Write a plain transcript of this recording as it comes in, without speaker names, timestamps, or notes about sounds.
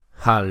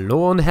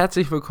Hallo und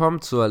herzlich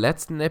willkommen zur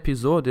letzten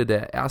Episode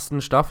der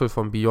ersten Staffel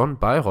von Beyond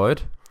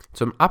Bayreuth.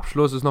 Zum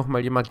Abschluss ist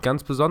nochmal jemand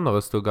ganz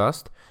Besonderes zu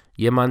Gast.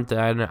 Jemand,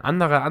 der eine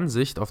andere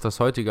Ansicht auf das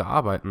heutige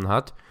Arbeiten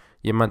hat.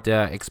 Jemand,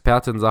 der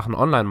Experte in Sachen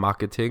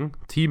Online-Marketing,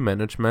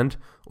 Teammanagement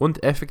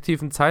und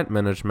effektiven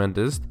Zeitmanagement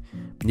ist.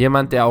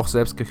 Jemand, der auch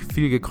selbst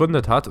viel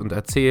gegründet hat und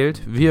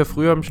erzählt, wie er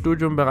früher im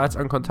Studium bereits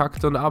an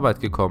Kontakte und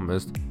Arbeit gekommen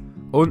ist.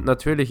 Und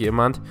natürlich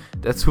jemand,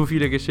 der zu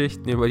viele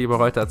Geschichten über die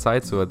Bayreuther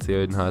Zeit zu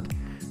erzählen hat.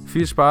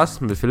 Viel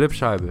Spaß mit Philipp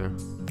Scheibel.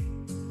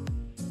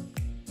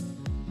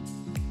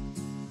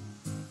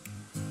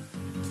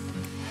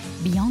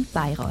 Beyond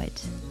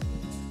Bayreuth.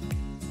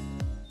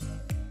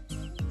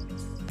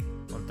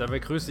 Und da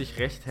begrüße ich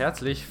recht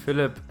herzlich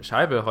Philipp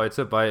Scheibel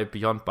heute bei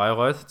Beyond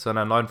Bayreuth zu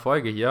einer neuen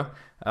Folge hier.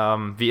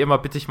 Wie immer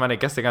bitte ich meine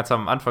Gäste ganz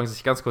am Anfang,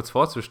 sich ganz kurz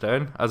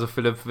vorzustellen. Also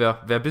Philipp,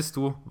 wer bist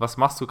du? Was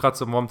machst du gerade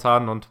so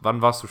momentan und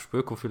wann warst du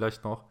Spöko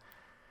vielleicht noch?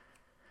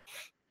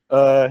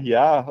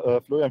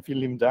 Florian, vielen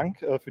lieben Dank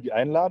für die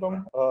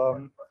Einladung.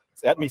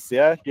 Es ehrt mich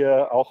sehr,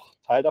 hier auch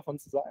Teil davon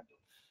zu sein.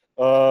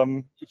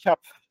 Ich habe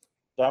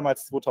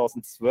damals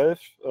 2012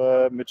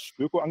 mit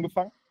Spöko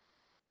angefangen.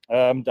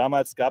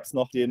 Damals gab es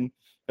noch den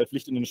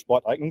verpflichtenden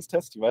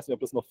Sporteignungstest. Ich weiß nicht, ob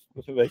das noch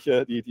für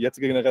welche die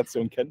jetzige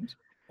Generation kennt.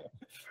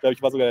 Ich glaube,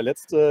 ich war sogar der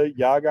letzte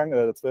Jahrgang,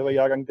 der 12er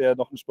Jahrgang, der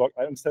noch einen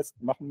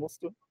Sporteignungstest machen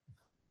musste.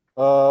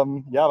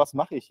 Was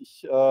mache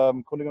ich?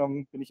 Im Grunde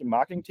genommen bin ich im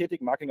Marketing tätig,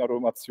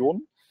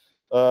 Marketing-Automation.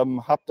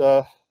 Habe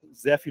da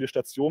sehr viele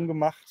Stationen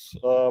gemacht,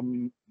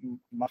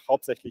 mache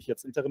hauptsächlich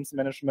jetzt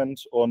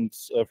Interimsmanagement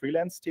und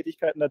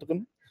Freelance-Tätigkeiten da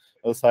drin.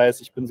 Das heißt,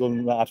 ich bin so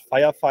eine Art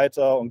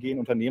Firefighter und gehe in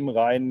Unternehmen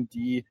rein,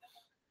 die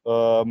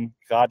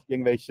gerade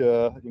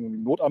irgendwelche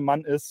Not am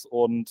Mann ist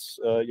und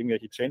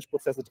irgendwelche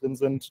Change-Prozesse drin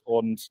sind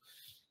und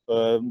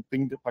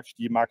bringe praktisch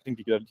die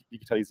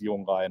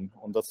Marketing-Digitalisierung rein.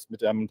 Und das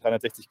mit einem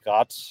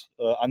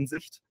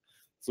 360-Grad-Ansicht,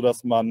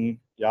 sodass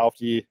man ja auf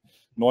die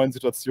neuen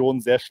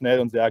Situationen sehr schnell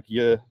und sehr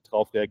agil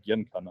darauf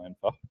reagieren kann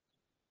einfach.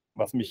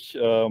 Was mich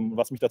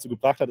dazu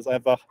gebracht hat, ist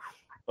einfach,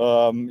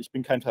 ich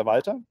bin kein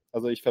Verwalter.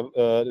 Also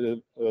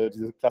diese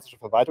klassischen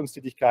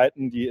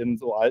Verwaltungstätigkeiten, die in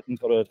so alten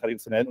oder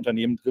traditionellen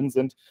Unternehmen drin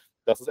sind,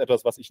 das ist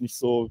etwas, was ich nicht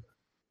so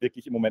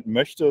wirklich im Moment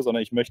möchte,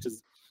 sondern ich möchte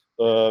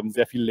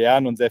sehr viel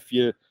lernen und sehr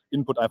viel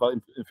Input einfach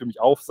für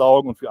mich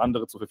aufsaugen und für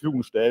andere zur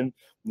Verfügung stellen.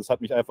 Und das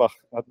hat mir einfach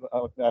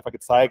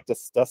gezeigt,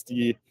 dass das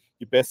die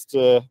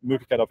beste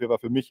Möglichkeit auf jeden Fall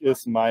für mich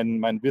ist,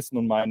 mein Wissen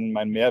und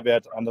mein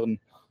Mehrwert anderen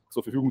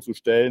zur Verfügung zu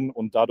stellen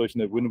und dadurch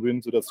eine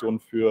Win-Win-Situation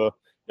für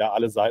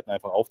alle Seiten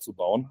einfach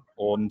aufzubauen.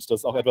 Und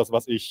das ist auch etwas,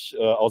 was ich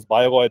aus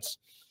Bayreuth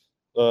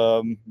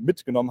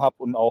mitgenommen habe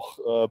und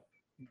auch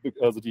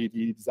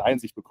diese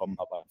Einsicht bekommen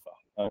habe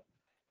einfach.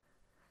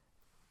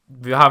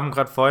 Wir haben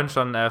gerade vorhin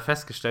schon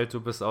festgestellt,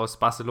 du bist aus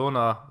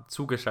Barcelona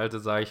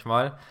zugeschaltet, sage ich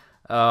mal,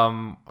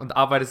 und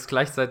arbeitest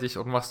gleichzeitig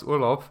und machst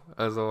Urlaub.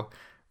 Also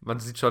man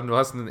sieht schon, du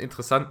hast einen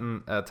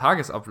interessanten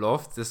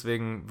Tagesablauf.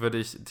 Deswegen würde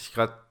ich dich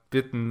gerade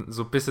bitten,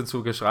 so ein bisschen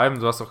zu beschreiben.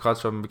 Du hast auch gerade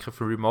schon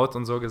Begriffe Remote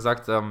und so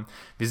gesagt.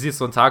 Wie sieht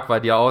so ein Tag bei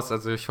dir aus?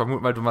 Also ich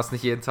vermute mal, du machst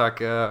nicht jeden Tag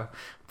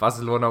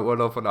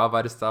Barcelona-Urlaub und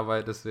arbeitest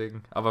dabei,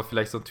 deswegen. Aber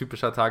vielleicht so ein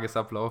typischer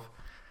Tagesablauf.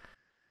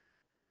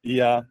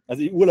 Ja,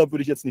 also Urlaub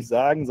würde ich jetzt nicht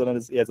sagen, sondern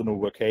es ist eher so eine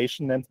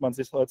Workation, nennt man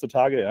sich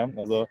heutzutage. Ja?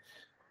 Also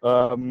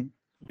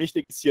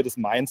wichtig ist hier das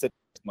Mindset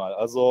mal.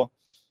 Also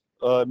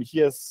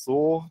hier ist es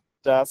so,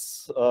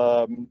 dass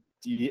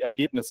die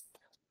Ergebnisse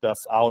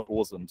das A und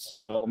O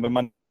sind. Und wenn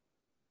man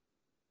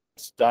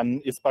dann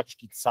ist praktisch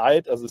die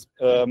Zeit,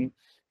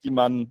 die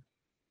man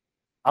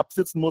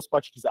absitzen muss,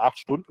 praktisch diese 8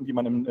 Stunden, die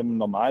man im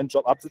normalen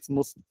Job absitzen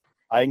muss,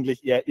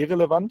 eigentlich eher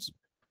irrelevant.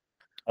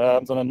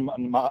 Sondern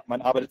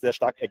man arbeitet sehr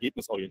stark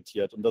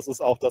ergebnisorientiert. Und das ist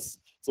auch das,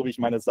 so wie ich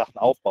meine Sachen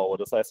aufbaue.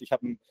 Das heißt, ich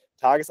habe einen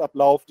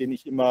Tagesablauf, den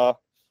ich immer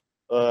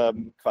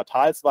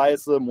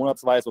quartalsweise,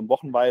 monatsweise und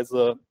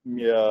wochenweise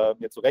mir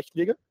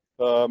zurechtlege.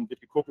 Wird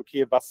geguckt,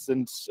 okay, was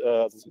sind,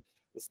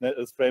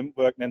 das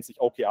Framework nennt sich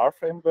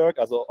OKR-Framework,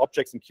 also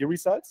Objects and Key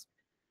Results.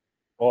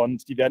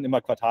 Und die werden immer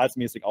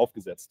quartalsmäßig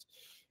aufgesetzt.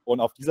 Und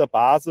auf dieser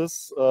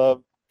Basis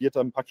wird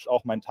dann praktisch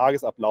auch mein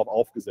Tagesablauf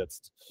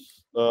aufgesetzt.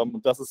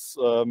 Und das ist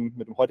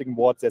mit dem heutigen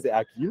Wort sehr, sehr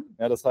agil.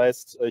 Ja, das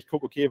heißt, ich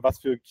gucke, okay, was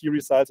für Key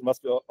Results und was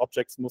für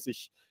Objects muss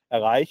ich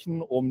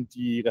erreichen, um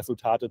die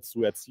Resultate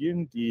zu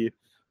erzielen, die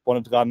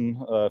vorne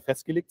dran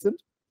festgelegt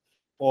sind.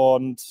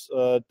 Und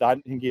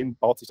dahingehend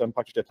baut sich dann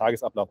praktisch der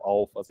Tagesablauf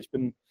auf. Also ich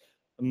bin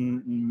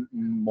ein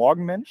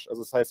Morgenmensch,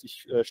 also das heißt,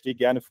 ich stehe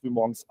gerne früh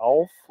morgens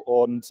auf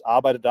und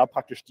arbeite da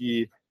praktisch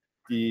die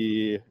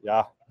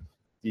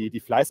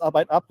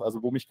Fleißarbeit ab,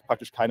 also wo mich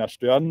praktisch keiner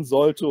stören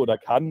sollte oder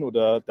kann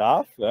oder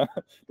darf. Ja.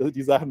 Also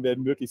die Sachen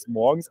werden möglichst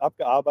morgens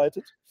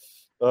abgearbeitet.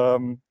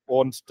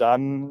 Und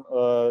dann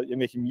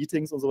irgendwelche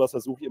Meetings und sowas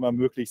versuche ich immer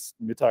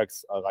möglichst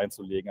mittags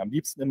reinzulegen. Am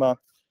liebsten immer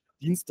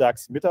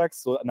dienstags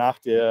mittags, so nach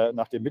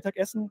dem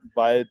Mittagessen,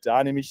 weil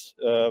da nämlich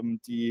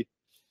die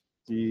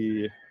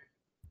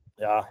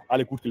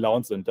alle gut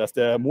gelaunt sind. Da ist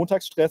der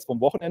Montagsstress vom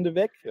Wochenende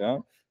weg,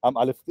 ja, haben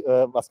alle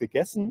was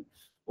gegessen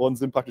und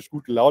sind praktisch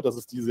gut gelaunt. Das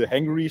ist diese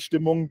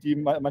Hangry-Stimmung, die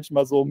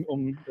manchmal so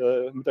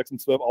mittags um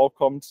 12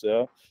 aufkommt,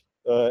 ja,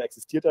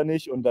 existiert da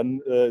nicht und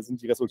dann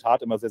sind die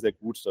Resultate immer sehr, sehr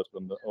gut da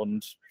drin.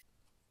 Und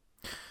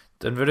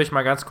Dann würde ich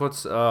mal ganz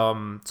kurz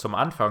zum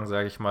Anfang,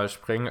 sage ich mal,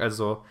 springen.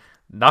 Also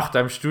nach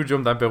deinem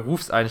Studium, dein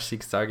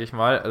Berufseinstieg, sage ich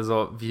mal.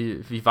 Also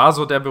wie war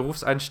so der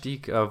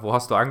Berufseinstieg? Wo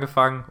hast du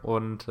angefangen?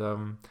 Und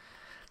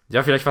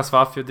ja, vielleicht was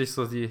war für dich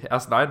so die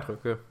ersten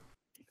Eindrücke?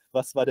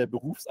 was war der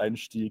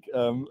Berufseinstieg?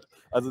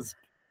 Also es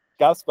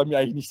gab es bei mir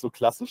eigentlich nicht so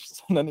klassisch,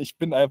 sondern ich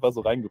bin einfach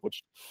so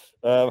reingerutscht.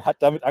 Hat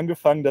damit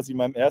angefangen, dass ich in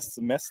meinem ersten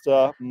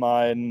Semester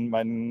mein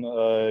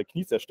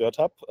Knie zerstört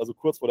habe, also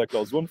kurz vor der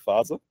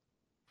Klausurenphase.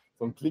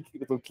 So ein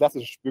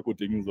klassisches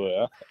Spöko-Ding, so,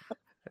 ja.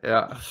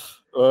 Ja.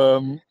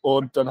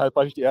 Und dann halt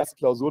praktisch die erste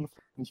Klausuren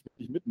nicht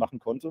wirklich mitmachen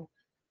konnte.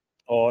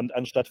 Und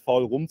anstatt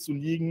faul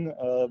rumzuliegen,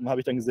 habe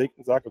ich dann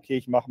gesagt, okay,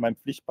 ich mache mein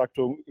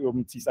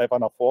Pflichtpraktikum, ziehe es einfach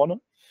nach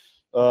vorne.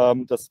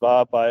 Das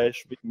war bei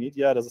Schmidt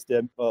Media, das ist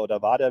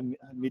war der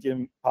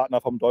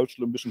Medienpartner vom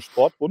Deutschen Olympischen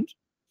Sportbund.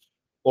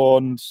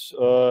 Und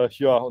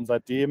und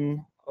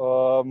seitdem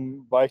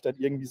war ich dann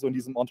irgendwie so in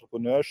diesem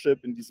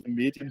Entrepreneurship, in diesem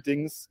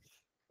Mediendings,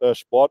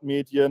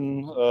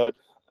 Sportmedien,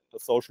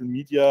 Social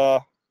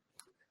Media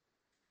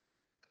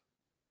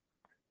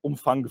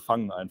Umfang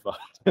gefangen einfach.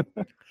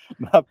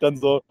 Und habe dann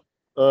so,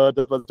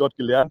 das, was ich dort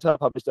gelernt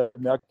habe, habe ich dann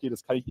gemerkt, okay,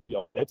 das kann ich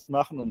auch selbst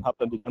machen und habe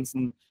dann die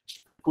ganzen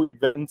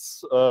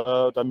Events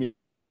damit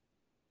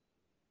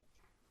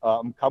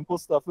am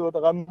Campus dafür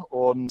dran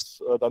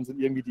und dann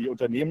sind irgendwie die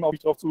Unternehmen auf mich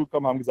drauf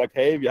zugekommen, haben gesagt,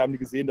 hey, wir haben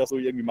gesehen, dass du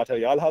irgendwie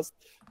Material hast,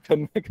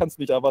 kannst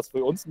nicht da was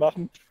für uns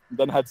machen und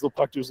dann halt so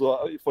praktisch so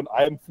von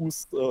einem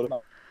Fuß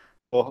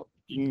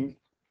ging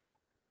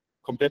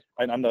komplett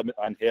einander mit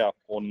einher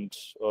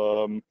und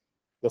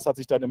das hat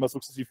sich dann immer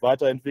sukzessiv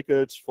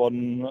weiterentwickelt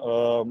von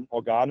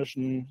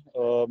organischen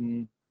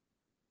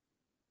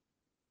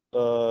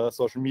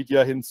Social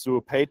Media hin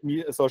zu Paid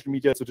Social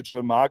Media, zu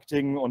Digital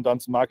Marketing und dann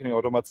zu Marketing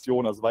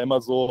Automation. Also war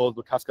immer so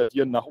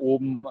kaskadierend nach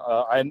oben,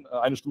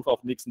 eine Stufe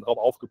auf den nächsten drauf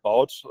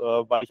aufgebaut,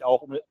 weil ich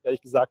auch,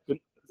 ehrlich gesagt,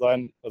 wenn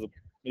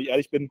ich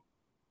ehrlich bin,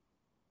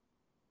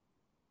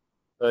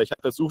 ich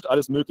habe versucht,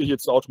 alles Mögliche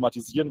zu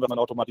automatisieren, wenn man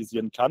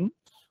automatisieren kann.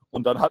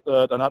 Und dann hat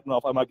man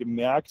auf einmal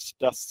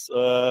gemerkt, dass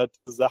diese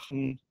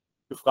Sachen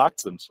gefragt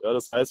sind. Ja,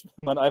 das heißt,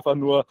 wenn man einfach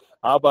nur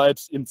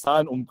Arbeit in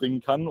Zahlen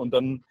umbringen kann und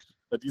dann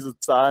diese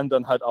Zahlen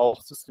dann halt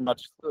auch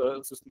systematisch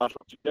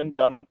optimieren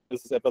kann,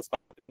 ist es etwas, was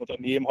im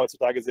Unternehmen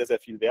heutzutage sehr,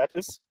 sehr viel wert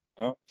ist.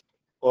 Ja.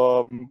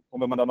 Und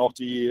wenn man dann auch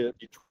die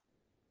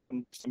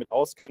damit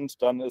auskennt,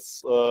 dann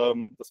ist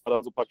das war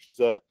dann so praktisch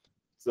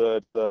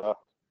dieser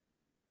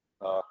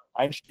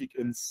Einstieg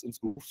ins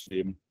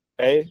Berufsleben.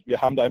 Hey,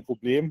 wir haben da ein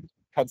Problem,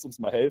 kannst du uns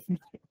mal helfen?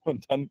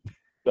 Und dann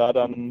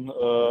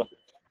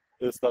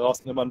ist daraus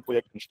immer ein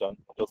Projekt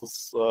entstanden. Und das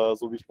ist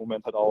so, wie ich im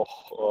Moment halt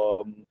auch,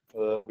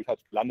 wo ich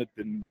halt gelandet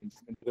bin, in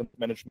diesem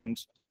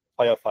Incident-Management,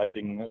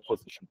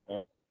 Firefighting-Position.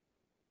 Ja.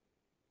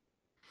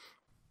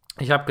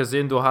 Ich habe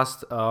gesehen, du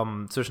hast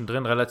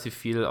zwischendrin relativ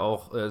viel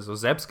auch so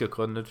selbst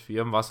gegründet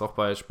Firmen, warst auch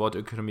bei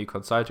Sportökonomie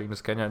Consulting,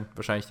 das kennen ja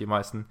wahrscheinlich die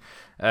meisten.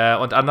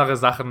 Und andere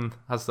Sachen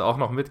hast du auch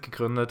noch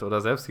mitgegründet oder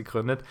selbst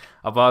gegründet.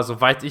 Aber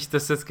soweit ich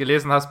das jetzt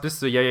gelesen habe,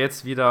 bist du ja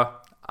jetzt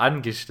wieder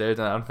angestellt,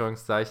 in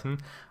Anführungszeichen.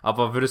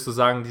 Aber würdest du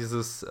sagen,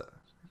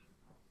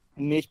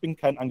 Nee, ich bin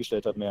kein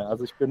Angestellter mehr.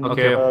 Also ich bin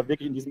Okay.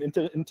 wirklich in diesem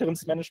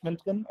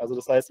Interimsmanagement drin. Also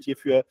das heißt, ich gehe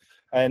für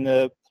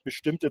eine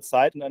bestimmte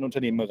Zeit in ein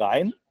Unternehmen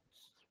rein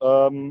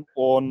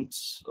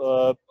und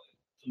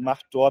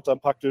macht dort dann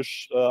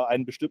praktisch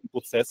einen bestimmten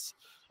Prozess.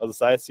 Also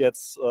sei es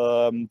jetzt,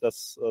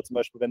 dass zum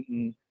Beispiel,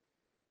 wenn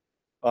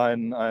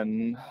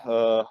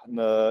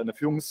eine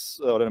Führungs-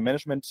 oder eine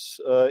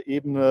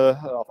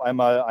Management-Ebene auf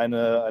einmal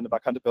eine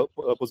vakante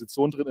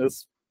Position drin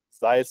ist,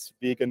 sei es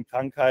wegen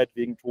Krankheit,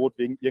 wegen Tod,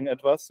 wegen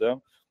irgendetwas,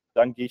 ja,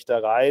 dann gehe ich da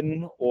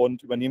rein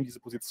und übernehme diese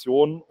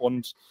Position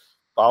und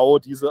baue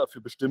diese für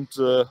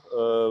bestimmte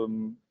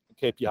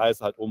KPIs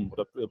halt um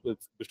oder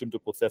bestimmte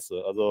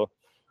Prozesse. Also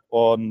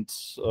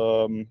und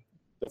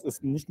das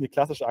ist nicht eine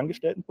klassische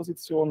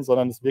Angestelltenposition,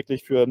 sondern ist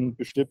wirklich für einen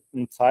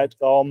bestimmten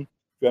Zeitraum,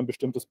 für ein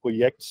bestimmtes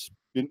Projekt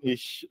bin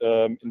ich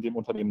in dem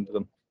Unternehmen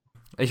drin.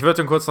 Ich würde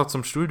dann kurz noch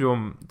zum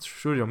Studium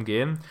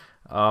gehen.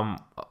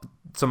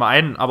 Zum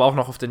einen aber auch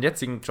noch auf den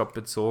jetzigen Job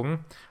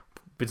bezogen,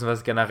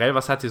 beziehungsweise generell,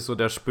 was hat dir so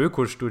der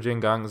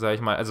Spöko-Studiengang, sag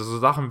ich mal, also so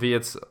Sachen wie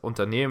jetzt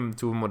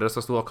Unternehmertum oder das,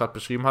 was du auch gerade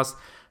beschrieben hast,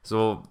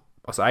 so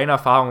aus eigener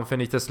Erfahrung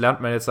finde ich, das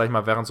lernt man jetzt, sag ich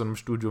mal, während so einem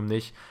Studium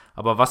nicht.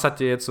 Aber was hat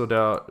dir jetzt so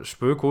der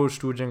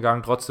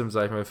Spöko-Studiengang trotzdem,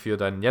 sag ich mal, für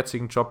deinen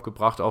jetzigen Job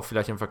gebracht, auch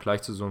vielleicht im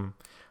Vergleich zu so einem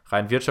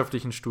rein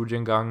wirtschaftlichen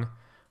Studiengang?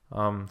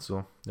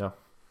 Ja.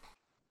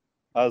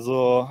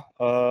 Also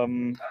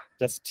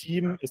das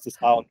Team ist das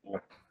A und O.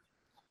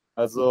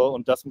 Also,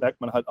 und das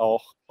merkt man halt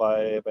auch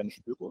bei den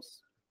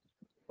Spökos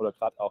oder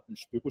gerade auch im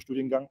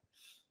Spöko-Studiengang,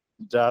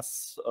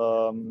 dass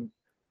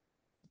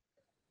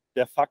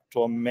der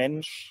Faktor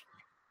Mensch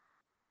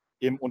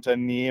im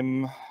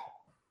Unternehmen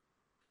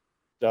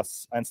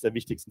das eines der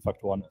wichtigsten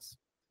Faktoren ist.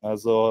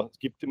 Also es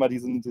gibt immer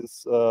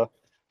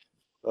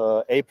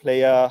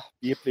A-Player,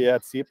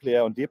 B-Player,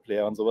 C-Player und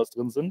D-Player und sowas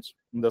drin sind.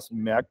 Und das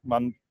merkt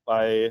man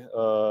bei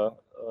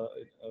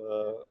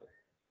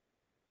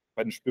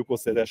den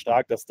Spökos sehr, sehr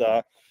stark, dass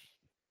da,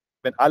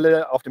 wenn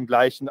alle auf der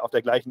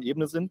gleichen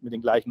Ebene sind, mit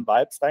den gleichen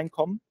Vibes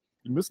reinkommen,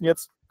 die müssen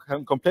jetzt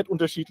komplett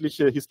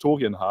unterschiedliche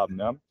Historien haben,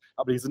 ja?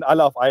 Aber die sind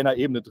alle auf einer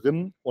Ebene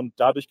drin und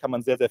dadurch kann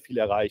man sehr, sehr viel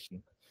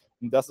erreichen.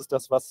 Und das ist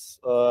das, was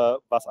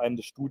einem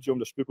das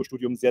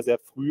Spöko-Studium sehr, sehr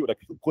früh oder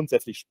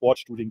grundsätzlich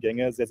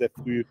Sportstudiengänge sehr, sehr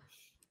früh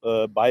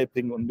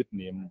beibringen und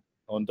mitnehmen.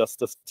 Und dass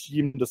das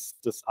Team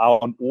das A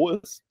und O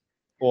ist.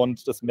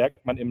 Und das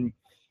merkt man im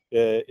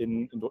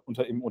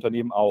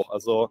Unternehmen auch.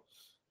 Also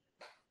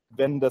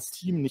wenn das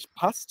Team nicht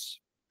passt,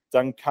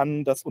 dann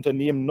kann das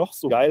Unternehmen noch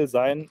so geil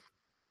sein,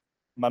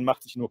 man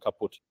macht sich nur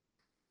kaputt.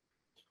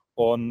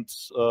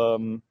 Und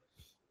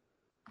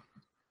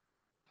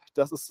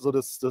das ist so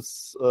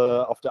das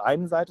auf der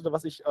einen Seite,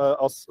 was ich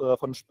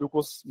von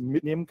Spökos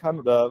mitnehmen kann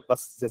oder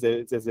was sehr,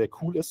 sehr, sehr, sehr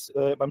cool ist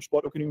beim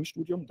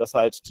Sportökonomiestudium, dass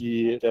halt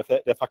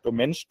der Faktor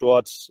Mensch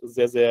dort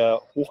sehr, sehr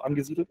hoch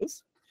angesiedelt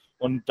ist.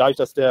 Und dadurch,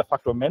 dass der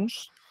Faktor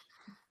Mensch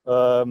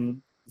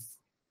eine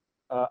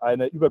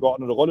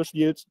übergeordnete Rolle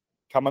spielt,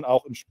 kann man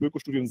auch im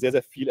Spöko-Studium sehr,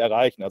 sehr viel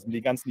erreichen. Also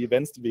die ganzen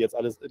Events, die jetzt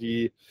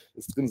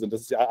drin sind, das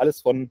ist ja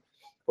alles von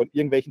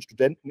irgendwelchen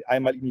Studenten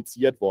einmal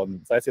initiiert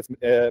worden. Sei es jetzt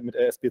mit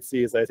der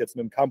SPC, sei es jetzt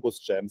mit dem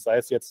Campus Jam, sei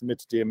es jetzt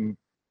mit dem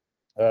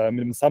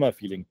Summer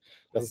Feeling.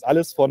 Das ist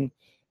alles von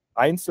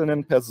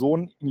einzelnen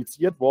Personen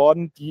initiiert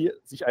worden, die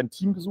sich ein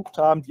Team gesucht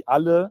haben, die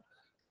alle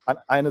an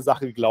eine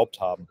Sache geglaubt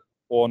haben.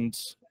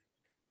 Und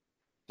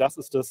das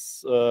ist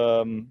das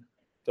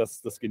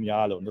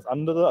Geniale. Und das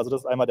andere, also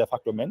das ist einmal der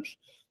Faktor Mensch.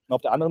 Und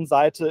auf der anderen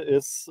Seite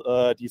ist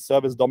die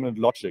Service Dominant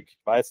Logic.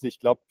 Ich weiß nicht, ich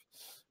glaube,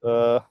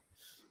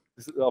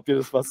 ob ihr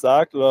das was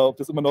sagt oder ob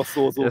das immer noch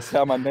so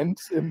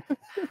permanent im.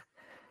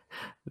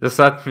 Das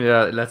hatten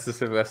wir letztes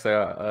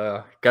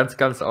Semester ganz,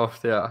 ganz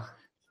oft, ja.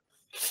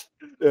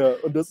 Ja,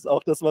 und das ist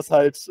auch das, was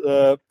halt,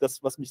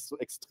 was mich so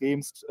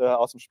extremst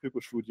aus dem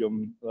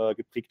Spöko-Studium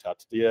geprägt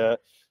hat.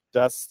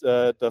 Dass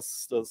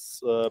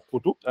das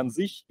Produkt an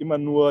sich immer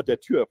nur der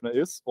Türöffner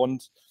ist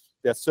und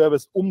der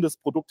Service um das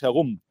Produkt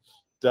herum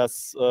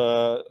das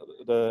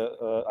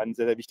ein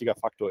sehr, sehr wichtiger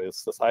Faktor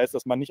ist. Das heißt,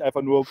 dass man nicht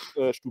einfach nur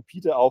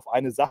stupide auf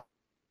eine Sache.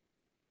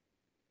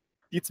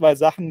 Die zwei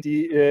Sachen,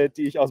 die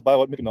ich aus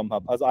Bayreuth mitgenommen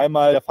habe. Also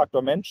einmal der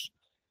Faktor Mensch,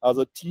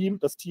 also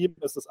das Team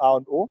ist das A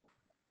und O.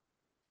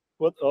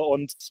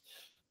 Und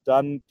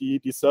dann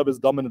die Service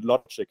Dominant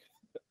Logic.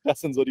 Das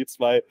sind so die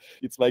zwei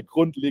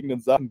grundlegenden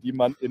Sachen, die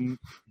man in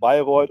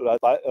Bayreuth oder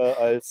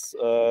als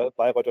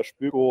Bayreuther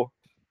Spöko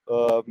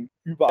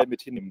überall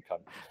mit hinnehmen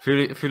kann.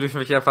 Fühle ich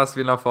mich ja fast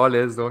wie in einer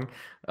Vorlesung.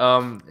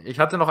 Ich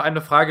hatte noch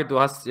eine Frage. Du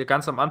hast ja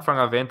ganz am Anfang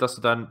erwähnt, dass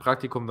du dein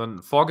Praktikum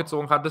dann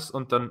vorgezogen hattest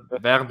und dann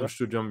während dem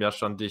Studium ja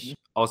schon dich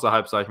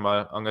außerhalb, sag ich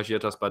mal,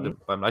 engagiert hast beim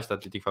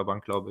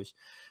Leichtathletikverband, glaube ich.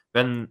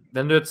 Wenn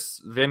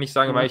ich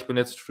sage mal, ich bin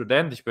jetzt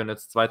Student, ich bin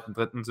jetzt 2.,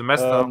 3.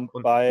 Semester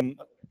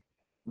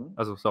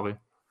also, sorry.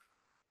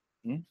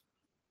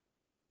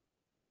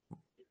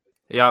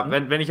 Ja,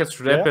 wenn ich jetzt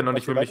Student bin und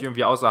ich will mich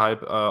irgendwie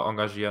außerhalb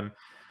engagieren,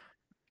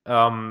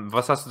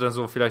 was hast du denn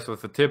so vielleicht so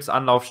für Tipps,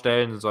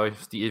 Anlaufstellen,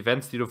 die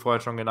Events, die du vorher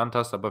schon genannt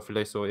hast, aber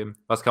vielleicht so eben,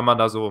 was kann man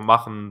da so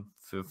machen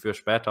für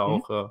später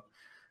auch,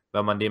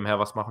 wenn man nebenher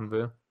was machen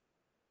will?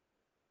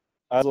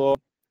 Also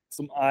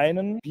zum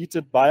einen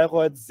bietet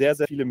Bayreuth sehr,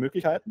 sehr viele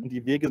Möglichkeiten.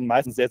 Die Wege sind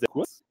meistens sehr, sehr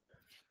kurz.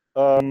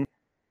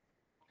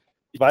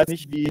 Ich weiß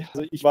nicht,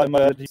 also ich war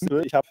immer ich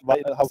habe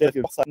sehr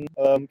viele Hochzeiten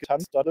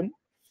getanzt darin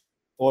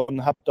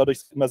und habe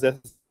dadurch immer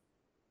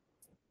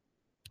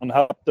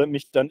habe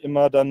mich dann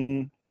immer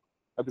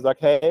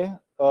gesagt, hey,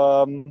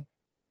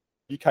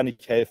 wie kann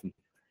ich helfen?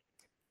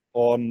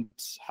 Und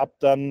habe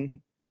dann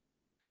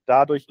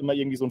dadurch immer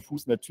irgendwie so einen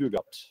Fuß in der Tür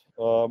gehabt.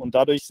 Und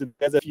dadurch sind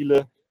sehr, sehr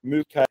viele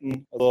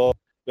Möglichkeiten, also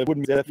da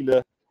wurden sehr, sehr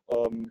viele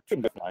Türen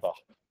geöffnet einfach.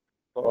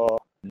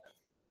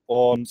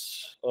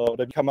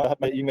 Oder hat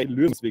man irgendwelche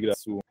Lösungswege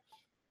dazu?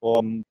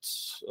 Und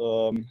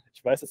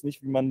ich weiß jetzt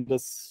nicht, wie man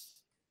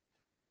das.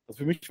 Also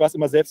für mich war es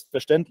immer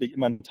selbstverständlich,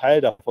 immer ein Teil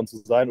davon zu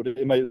sein oder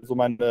immer so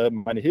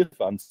meine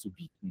Hilfe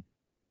anzubieten.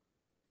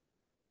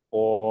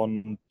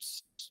 Und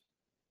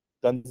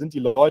dann sind die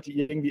Leute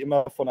irgendwie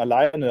immer von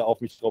alleine auf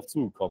mich drauf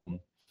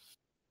zugekommen.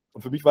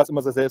 Und für mich war es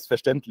immer sehr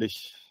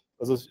selbstverständlich.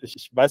 Also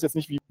ich weiß jetzt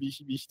nicht, wie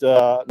ich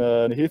da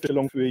eine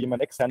Hilfestellung für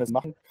jemand Externes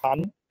machen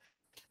kann,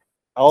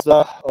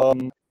 außer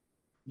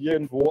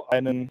irgendwo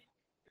einen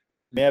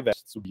Mehrwert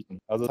zu bieten.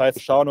 Also das heißt,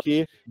 zu schauen,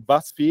 okay,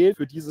 was fehlt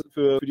für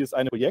dieses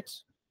eine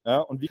Projekt, ja,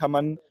 und wie kann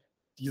man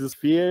dieses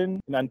Fehlen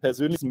in einen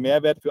persönlichen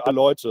Mehrwert für alle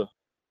Leute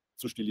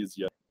zu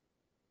stilisieren.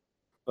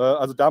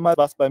 Also damals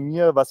war es bei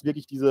mir, was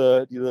wirklich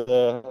der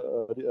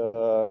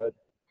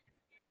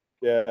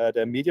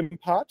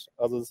Medienpart.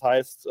 Also das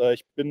heißt,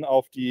 ich bin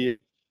auf die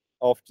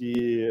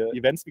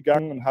Events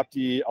gegangen und habe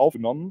die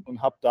aufgenommen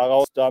und habe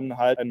daraus dann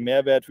halt einen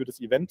Mehrwert für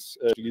das Event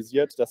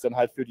stilisiert, das dann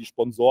halt für die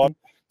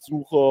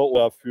Sponsorensuche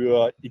oder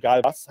für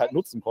egal was halt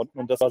nutzen konnten.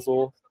 Und das war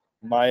so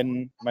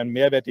mein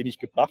Mehrwert, den ich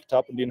gebracht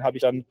habe, und den habe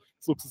ich dann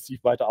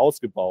sukzessiv weiter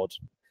ausgebaut.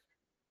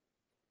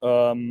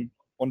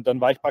 Und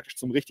dann war ich praktisch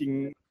zum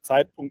richtigen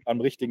Zeitpunkt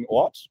am richtigen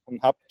Ort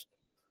und habe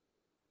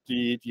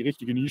die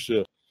richtige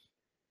Nische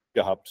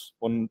gehabt.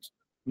 Und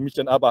mich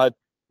dann aber halt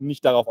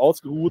nicht darauf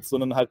ausgeruht,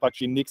 sondern halt praktisch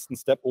den nächsten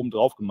Step oben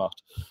drauf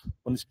gemacht.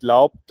 Und ich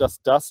glaube,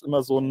 dass das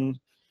immer so ein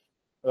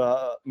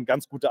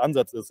ganz guter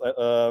Ansatz ist,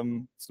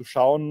 zu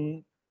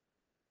schauen,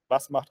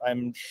 was macht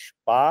einem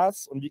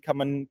Spaß und wie kann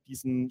man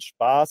diesen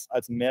Spaß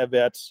als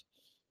Mehrwert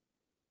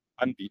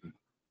anbieten.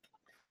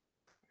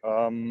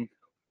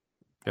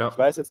 Ich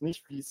weiß jetzt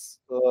nicht,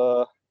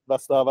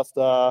 was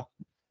da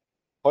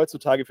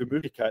heutzutage für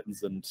Möglichkeiten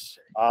sind,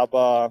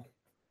 aber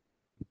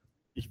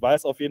ich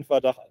weiß auf jeden Fall,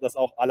 dass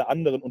auch alle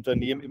anderen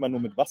Unternehmen immer nur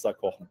mit Wasser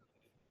kochen.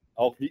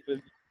 Auch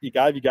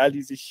egal wie geil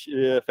die sich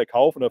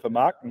verkaufen oder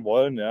vermarkten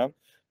wollen, ja,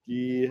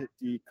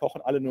 die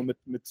kochen alle nur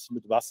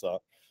mit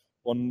Wasser.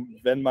 Und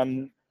wenn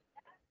man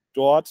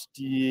dort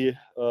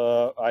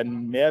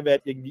einen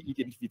Mehrwert irgendwie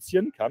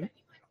identifizieren kann,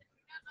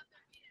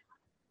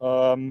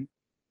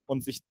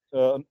 und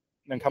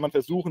dann kann man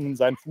versuchen,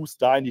 seinen Fuß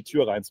da in die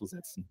Tür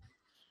reinzusetzen.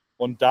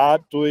 Und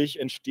dadurch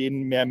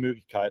entstehen mehr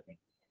Möglichkeiten.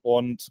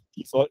 Und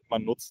die sollte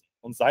man nutzen.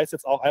 Und sei es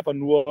jetzt auch einfach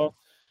nur,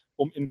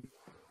 um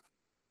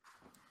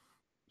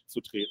zu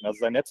treten, also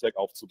sein Netzwerk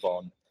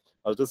aufzubauen.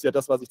 Also das ist ja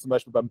das, was ich zum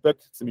Beispiel beim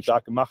Böck ziemlich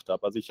stark gemacht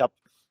habe. Also ich habe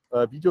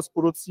Videos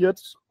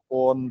produziert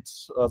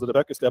und also der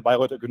Böck ist der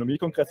Bayreuther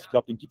Ökonomiekongress. Ich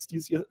glaube, den gibt es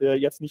dieses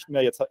jetzt nicht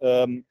mehr. Es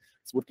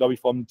wurde, glaube ich,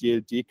 vom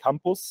DLD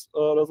Campus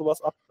oder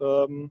sowas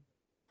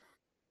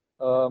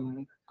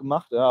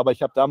gemacht. Ja. Aber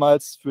ich habe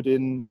damals für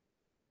den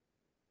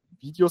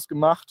Videos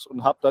gemacht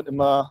und habe dann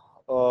immer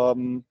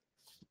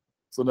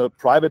so eine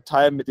Private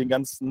Time mit den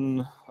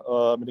ganzen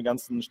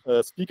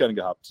Speakern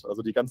gehabt.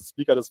 Also die ganzen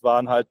Speaker, das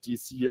waren halt die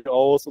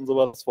CEOs und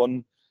sowas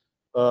von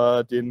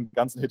den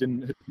ganzen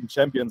Hidden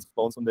Champions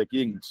bei uns in der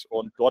Gegend.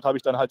 Und dort habe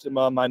ich dann halt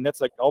immer mein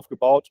Netzwerk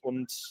aufgebaut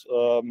und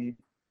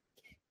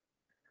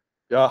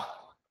ja,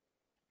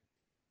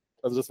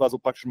 also das war so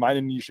praktisch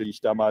meine Nische, die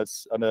ich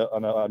damals an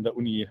der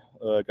Uni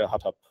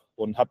gehabt habe.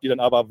 Und habe die dann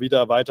aber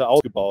wieder weiter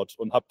ausgebaut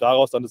und habe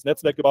daraus dann das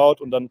Netzwerk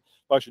gebaut und dann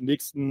praktisch den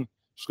nächsten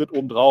Schritt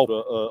oben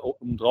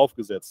drauf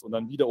gesetzt und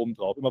dann wieder oben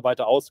drauf, immer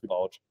weiter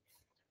ausgebaut.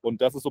 Und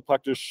das ist so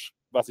praktisch,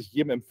 was ich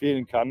jedem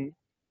empfehlen kann.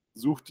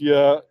 Such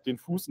dir den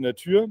Fuß in der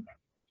Tür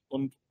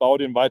und bau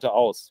den weiter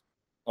aus.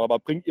 Aber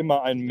bring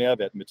immer einen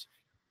Mehrwert mit.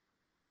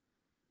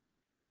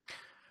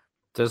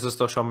 Das ist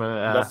doch schon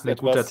mal ein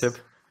guter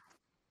Tipp.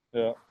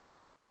 Ja.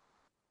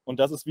 Und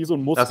das ist wie so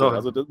ein Muskel.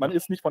 Also man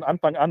ist nicht von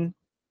Anfang an,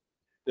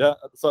 ja,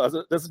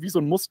 also das ist wie so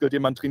ein Muskel,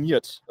 den man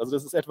trainiert. Also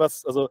das ist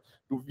etwas, also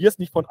du wirst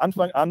nicht von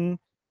Anfang an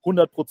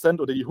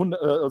 100% oder die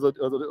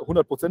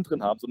 100%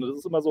 drin haben, sondern das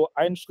ist immer so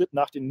ein Schritt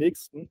nach dem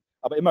nächsten,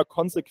 aber immer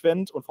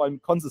konsequent und vor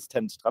allem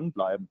konsistent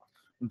dranbleiben.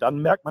 Und dann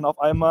merkt man auf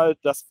einmal,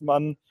 dass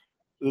man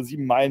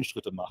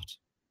 7-Meilen-Schritte macht.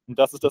 Und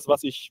das ist das,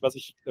 was ich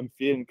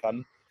empfehlen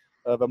kann,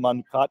 wenn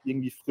man gerade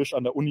irgendwie frisch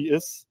an der Uni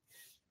ist,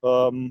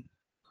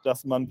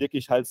 dass man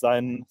wirklich halt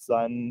seinen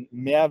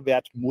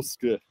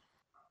Mehrwertmuskel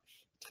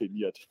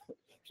trainiert.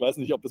 Ich weiß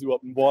nicht, ob das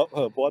überhaupt ein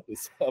Wort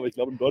ist, aber ich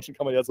glaube, im Deutschen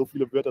kann man ja so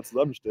viele Wörter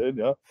zusammenstellen,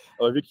 ja.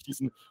 Aber wirklich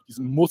diesen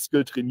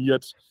Muskel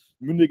trainiert,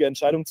 mündige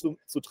Entscheidungen zu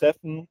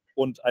treffen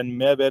und einen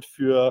Mehrwert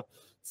für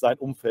sein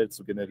Umfeld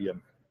zu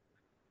generieren.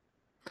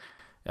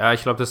 Ja,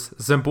 ich glaube, das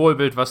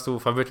Symbolbild, was du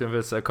vermitteln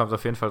willst, kommt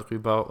auf jeden Fall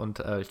rüber.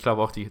 Und ich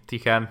glaube auch die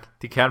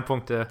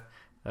Kernpunkte,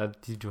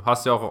 die du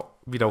hast ja auch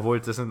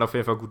wiederholt, das sind auf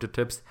jeden Fall gute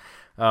Tipps.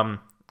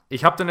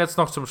 Ich habe dann jetzt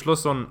noch zum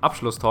Schluss so einen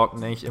Abschlusstalk,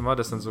 nenne ich immer.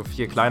 Das sind so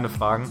 4 kleine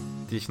Fragen,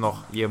 die ich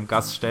noch jedem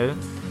Gast stelle.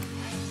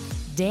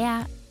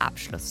 Der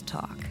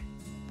Abschlusstalk.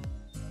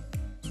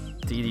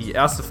 Die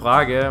erste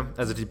Frage,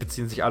 also die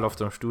beziehen sich alle auf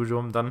dein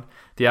Studium dann.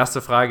 Die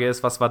erste Frage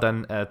ist, was war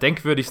dein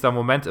denkwürdigster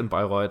Moment in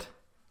Bayreuth?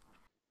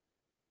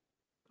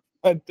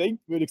 Mein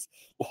denkwürdigster,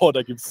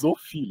 da gibt es so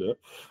viele.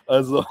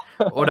 Also,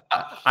 oder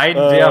einen,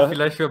 der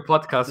vielleicht für einen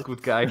Podcast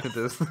gut geeignet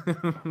ist.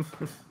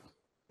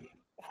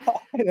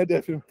 Einer,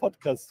 der für einen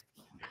Podcast.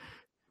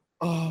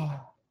 Also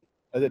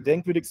der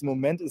denkwürdigste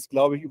Moment ist,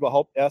 glaube ich,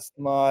 überhaupt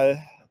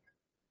erstmal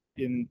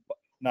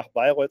nach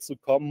Bayreuth zu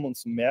kommen und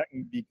zu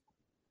merken, wie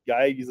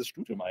geil dieses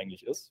Studium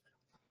eigentlich ist.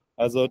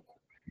 Also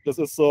das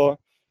ist so,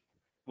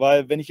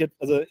 weil wenn ich jetzt,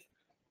 also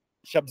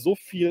ich habe so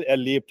viel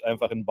erlebt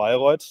einfach in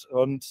Bayreuth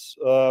und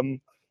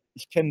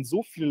ich kenne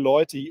so viele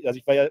Leute, also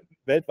ich war ja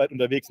weltweit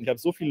unterwegs und ich habe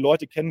so viele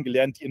Leute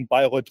kennengelernt, die in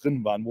Bayreuth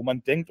drin waren, wo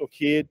man denkt,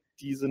 okay,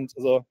 die sind,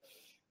 also,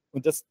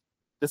 und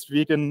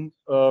deswegen,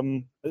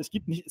 es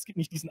gibt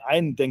nicht diesen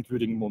einen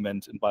denkwürdigen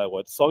Moment in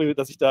Bayreuth. Sorry,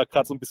 dass ich da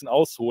gerade so ein bisschen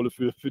aushole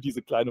für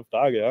diese kleine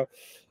Frage, ja.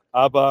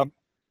 Aber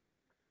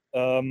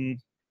der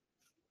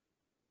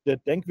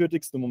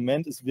denkwürdigste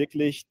Moment ist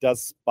wirklich,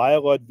 dass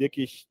Bayreuth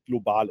wirklich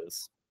global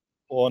ist.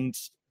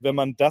 Und wenn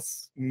man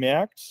das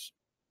merkt,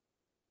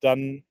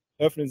 dann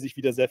öffnen sich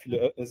wieder sehr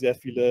viele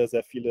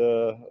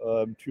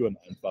Türen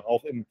einfach,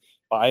 auch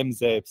bei einem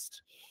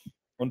selbst.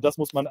 Und das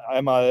muss man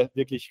einmal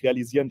wirklich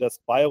realisieren, dass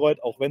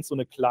Bayreuth, auch wenn es so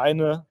eine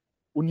kleine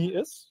Uni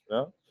ist,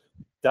 ja,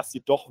 dass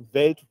sie doch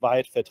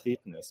weltweit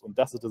vertreten ist. Und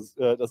das ist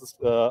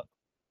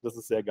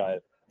sehr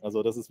geil.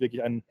 Also das ist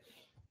wirklich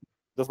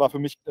das war für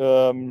mich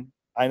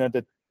einer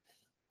der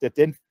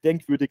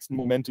denkwürdigsten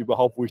Momente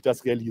überhaupt, wo ich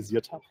das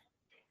realisiert habe.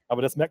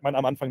 Aber das merkt man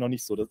am Anfang noch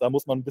nicht so. Da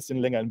muss man ein bisschen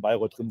länger in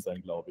Bayreuth drin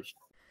sein, glaube ich.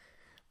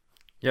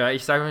 Ja,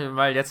 ich sage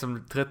mal, jetzt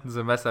im 3.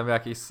 Semester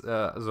merke ich es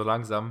so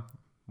langsam,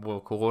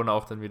 wo Corona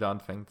auch dann wieder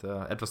anfängt,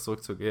 etwas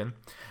zurückzugehen.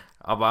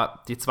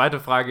 Aber die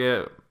zweite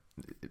Frage,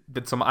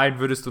 zum einen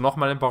würdest du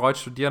nochmal in Bayreuth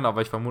studieren,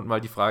 aber ich vermute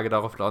mal, die Frage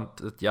darauf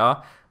lautet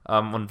ja.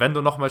 Und wenn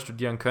du nochmal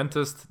studieren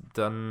könntest,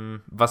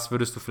 dann was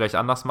würdest du vielleicht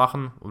anders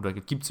machen? Oder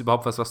gibt es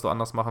überhaupt was du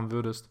anders machen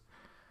würdest?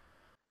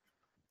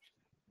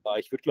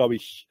 Ich würde, glaube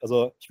ich,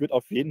 also ich würde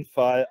auf jeden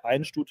Fall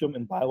ein Studium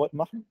in Bayreuth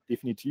machen,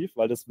 definitiv,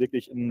 weil das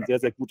wirklich ein sehr,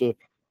 sehr gutes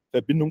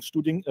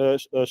Verbindungsstudium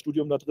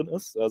da drin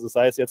ist. Also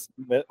sei es jetzt,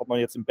 ob man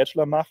jetzt den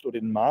Bachelor macht oder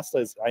den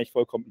Master, ist eigentlich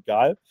vollkommen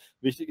egal.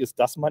 Wichtig ist,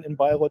 dass man in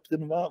Bayreuth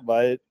drin war,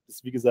 weil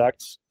es, wie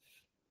gesagt,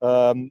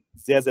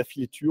 sehr, sehr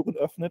viele Türen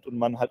öffnet und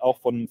man halt auch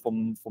vom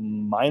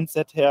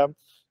Mindset her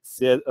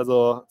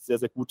also sehr,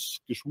 sehr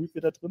gut geschult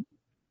wird da drin.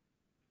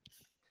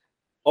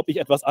 Ob ich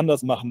etwas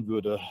anders machen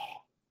würde,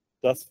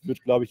 das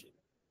würde, glaube ich,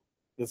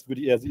 das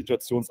würde eher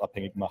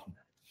situationsabhängig machen.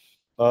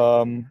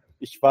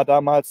 Ich war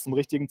damals zum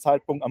richtigen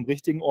Zeitpunkt am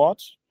richtigen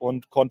Ort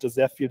und konnte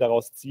sehr viel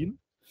daraus ziehen.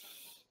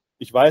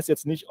 Ich weiß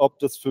jetzt nicht, ob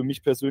das für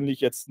mich persönlich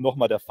jetzt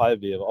nochmal der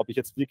Fall wäre, ob ich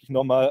jetzt wirklich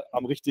nochmal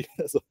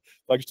also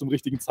praktisch zum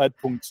richtigen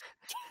Zeitpunkt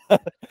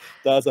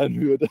da sein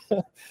würde.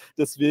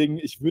 Deswegen,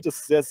 ich würde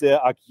es sehr,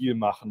 sehr agil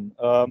machen.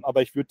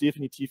 Aber ich würde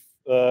definitiv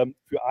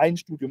für ein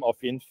Studium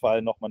auf jeden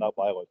Fall nochmal nach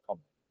Bayreuth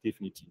kommen.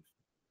 Definitiv.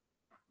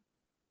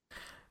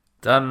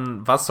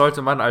 Dann, was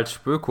sollte man als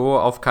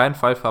Spöko auf keinen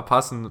Fall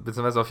verpassen,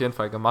 beziehungsweise auf jeden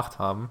Fall gemacht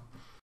haben?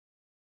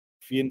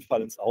 Auf jeden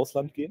Fall ins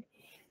Ausland gehen.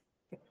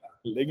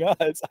 Länger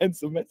als ein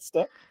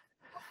Semester.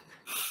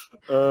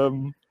 Das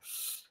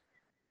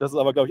ist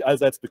aber, glaube ich,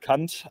 allseits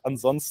bekannt.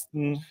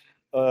 Ansonsten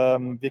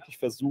wirklich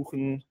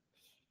versuchen,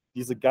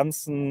 diese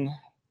ganzen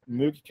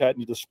Möglichkeiten,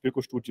 die das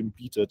Spöko-Studium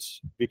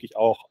bietet, wirklich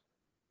auch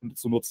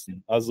zu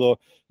nutzen. Also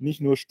nicht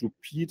nur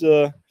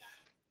stupide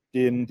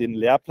den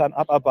Lehrplan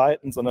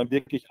abarbeiten, sondern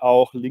wirklich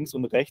auch links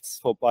und rechts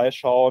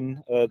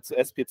vorbeischauen, zu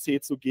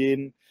SPC zu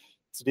gehen,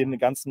 zu den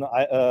ganzen,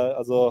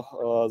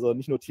 also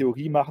nicht nur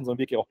Theorie machen, sondern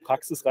wirklich auch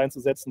Praxis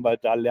reinzusetzen, weil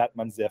da lernt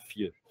man sehr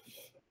viel.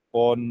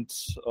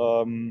 Und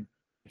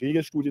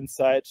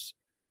Regelstudienzeit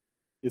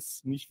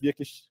ist nicht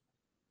wirklich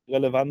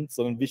relevant,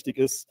 sondern wichtig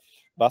ist,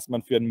 was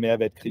man für einen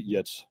Mehrwert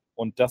kreiert.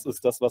 Und das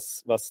ist das,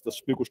 was das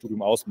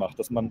Spöko-Studium ausmacht,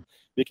 dass man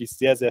wirklich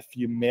sehr, sehr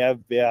viel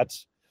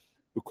Mehrwert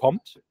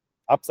bekommt,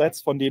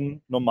 abseits von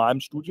dem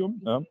normalen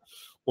Studium. Ne?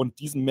 Und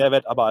diesen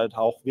Mehrwert aber halt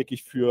auch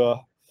wirklich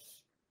für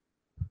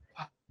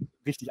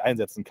richtig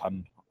einsetzen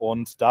kann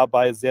und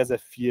dabei sehr, sehr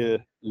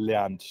viel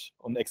lernt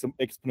und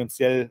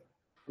exponentiell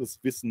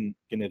das Wissen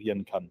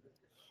generieren kann.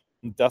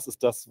 Und das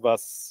ist das,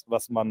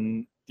 was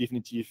man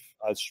definitiv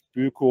als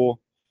Spöko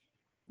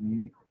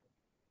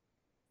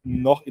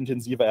noch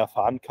intensiver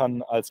erfahren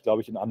kann, als,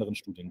 glaube ich, in anderen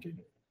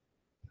Studiengängen.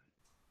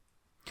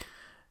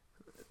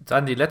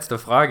 Dann die letzte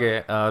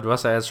Frage. Du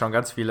hast ja jetzt schon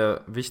ganz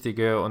viele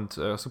wichtige und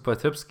super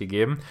Tipps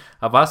gegeben.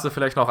 Aber hast du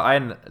vielleicht noch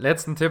einen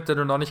letzten Tipp, den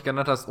du noch nicht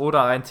genannt hast,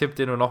 oder einen Tipp,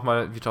 den du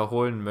nochmal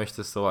wiederholen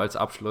möchtest, so als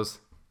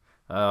Abschluss?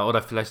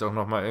 Oder vielleicht auch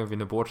nochmal irgendwie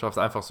eine Botschaft,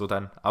 einfach so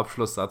dein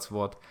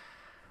Abschlusssatzwort.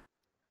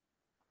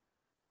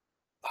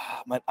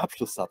 Mein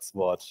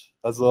Abschlusssatzwort.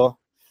 Also,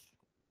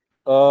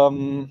 das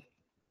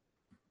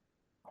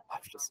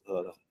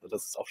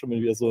ist auch schon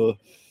wieder so,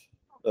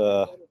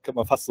 könnte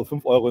man fast so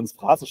 5 Euro ins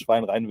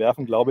Phrasenschwein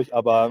reinwerfen, glaube ich,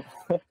 aber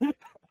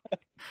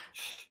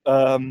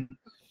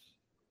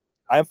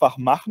einfach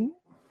machen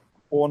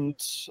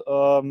und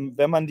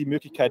wenn man die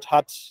Möglichkeit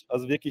hat,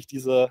 also wirklich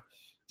diese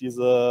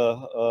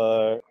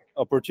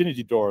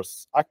Opportunity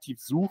Doors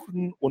aktiv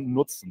suchen und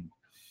nutzen.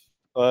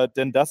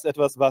 Denn das ist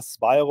etwas, was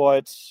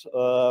Bayreuth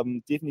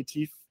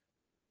definitiv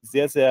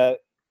sehr, sehr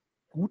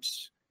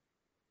gut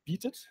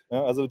bietet.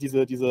 Ja, also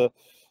diese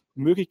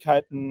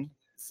Möglichkeiten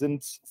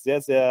sind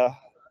sehr, sehr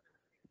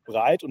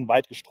breit und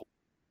weit gestreut.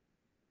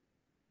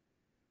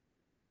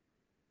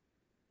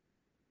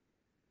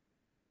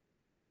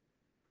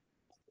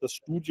 Das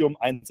Studium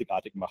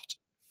einzigartig macht.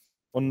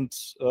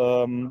 Und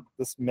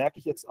das merke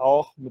ich jetzt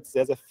auch mit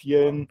sehr, sehr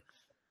vielen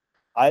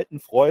alten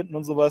Freunden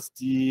und sowas,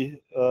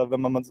 die,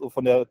 wenn man so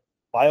von der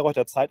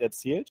Bayreuther Zeit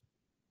erzählt,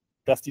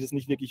 dass die das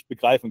nicht wirklich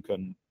begreifen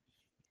können.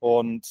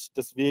 Und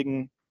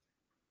deswegen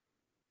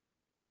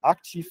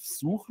aktiv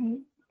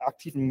suchen,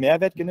 aktiven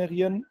Mehrwert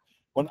generieren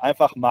und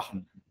einfach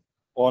machen.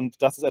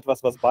 Und das ist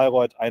etwas, was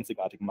Bayreuth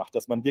einzigartig macht,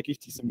 dass man wirklich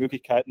diese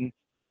Möglichkeiten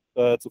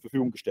zur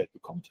Verfügung gestellt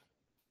bekommt.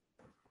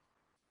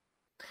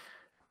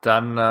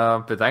 Dann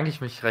bedanke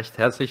ich mich recht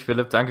herzlich,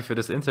 Philipp. Danke für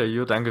das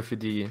Interview, danke für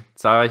die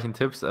zahlreichen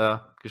Tipps,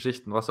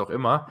 Geschichten, was auch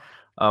immer.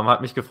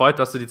 Hat mich gefreut,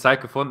 dass du die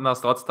Zeit gefunden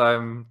hast, trotz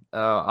deinem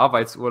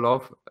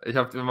Arbeitsurlaub. Ich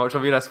habe immer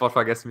schon wieder das Wort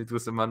vergessen, wie du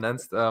es immer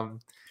nennst. Ja.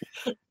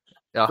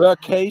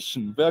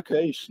 Workation.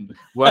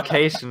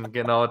 Workation,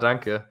 genau,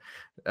 danke.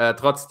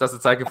 Trotz, dass du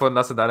Zeit gefunden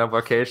hast in deiner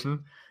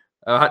Workation.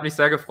 Hat mich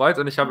sehr gefreut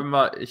und ich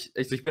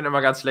bin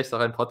immer ganz schlecht, auch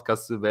einen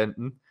Podcast zu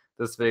beenden.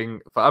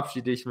 Deswegen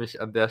verabschiede ich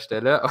mich an der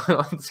Stelle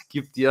und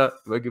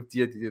übergib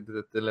dir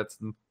den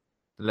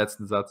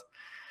letzten Satz.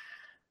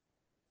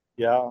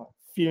 Ja,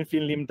 vielen,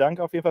 vielen lieben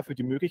Dank auf jeden Fall für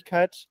die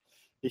Möglichkeit.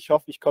 Ich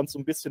hoffe, ich konnte so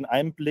ein bisschen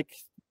Einblick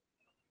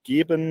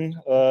geben,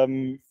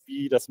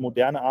 wie das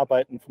moderne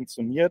Arbeiten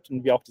funktioniert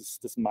und wie auch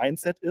das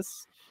Mindset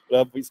ist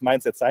oder wie das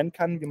Mindset sein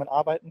kann, wie man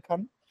arbeiten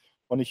kann.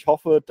 Und ich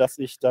hoffe, dass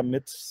ich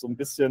damit so ein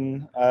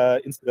bisschen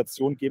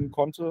Inspiration geben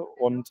konnte.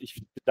 Und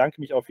ich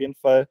bedanke mich auf jeden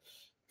Fall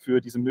für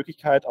diese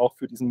Möglichkeit, auch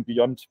für diesen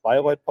Beyond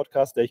Bayreuth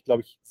Podcast, der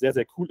glaube ich, sehr,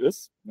 sehr cool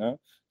ist. Ne?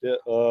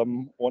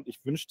 Und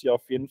ich wünsche dir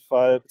auf jeden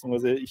Fall,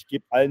 beziehungsweise ich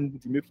gebe allen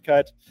die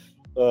Möglichkeit,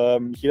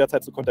 mich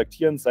jederzeit zu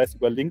kontaktieren, sei es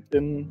über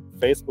LinkedIn,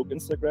 Facebook,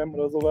 Instagram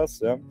oder sowas.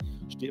 Ja.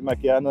 Ich stehe immer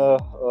gerne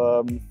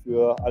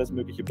für alles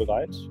Mögliche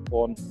bereit.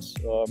 Und ich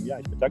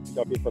bedanke mich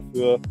auf jeden Fall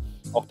für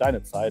auch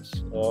deine Zeit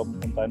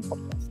und deinen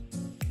Podcast.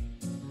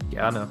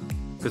 Gerne.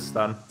 Bis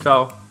dann.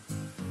 Ciao.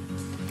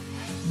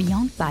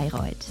 Beyond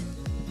Bayreuth,